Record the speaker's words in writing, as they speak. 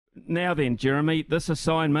Now then, Jeremy, this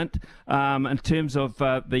assignment in terms of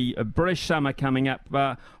the British summer coming up,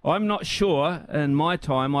 I'm not sure in my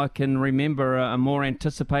time I can remember a more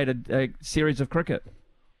anticipated series of cricket.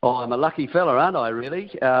 Oh, I'm a lucky fella, aren't I,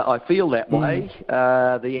 really? I feel that way.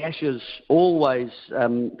 The Ashes always, I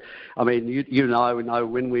mean, you know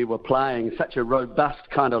when we were playing, such a robust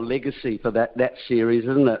kind of legacy for that series,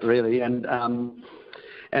 isn't it, really?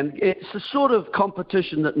 And it's the sort of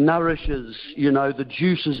competition that nourishes, the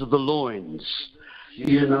juices of the loins.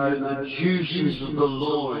 The juices of the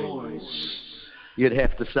loins, you'd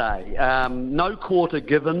have to say. No quarter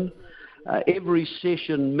given. Every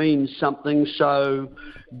session means something, so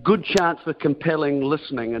good chance for compelling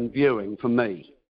listening and viewing for me.